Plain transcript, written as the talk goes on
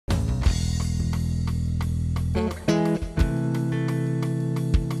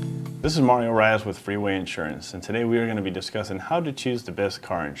This is Raez with Freeway Insurance, and today we are going to be discussing how to choose the best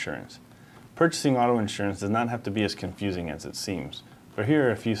car insurance. Purchasing auto insurance does not have to be as confusing as it seems, but here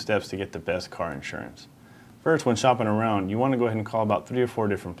are a few steps to get the best car insurance. First, when shopping around, you want to go ahead and call about 3 or 4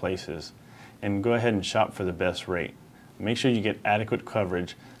 different places and go ahead and shop for the best rate. Make sure you get adequate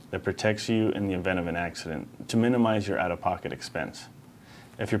coverage that protects you in the event of an accident to minimize your out-of-pocket expense.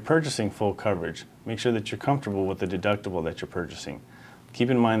 If you're purchasing full coverage, make sure that you're comfortable with the deductible that you're purchasing. Keep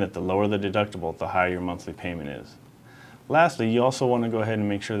in mind that the lower the deductible, the higher your monthly payment is. Lastly, you also want to go ahead and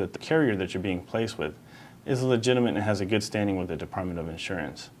make sure that the carrier that you're being placed with is legitimate and has a good standing with the Department of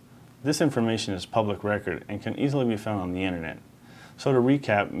Insurance. This information is public record and can easily be found on the internet. So to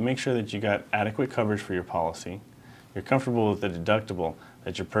recap, make sure that you got adequate coverage for your policy, you're comfortable with the deductible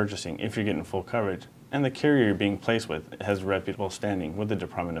that you're purchasing if you're getting full coverage, and the carrier you're being placed with has reputable standing with the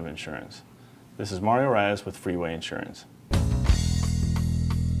Department of Insurance. This is Raez with Freeway Insurance.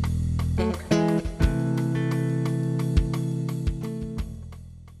 Okay.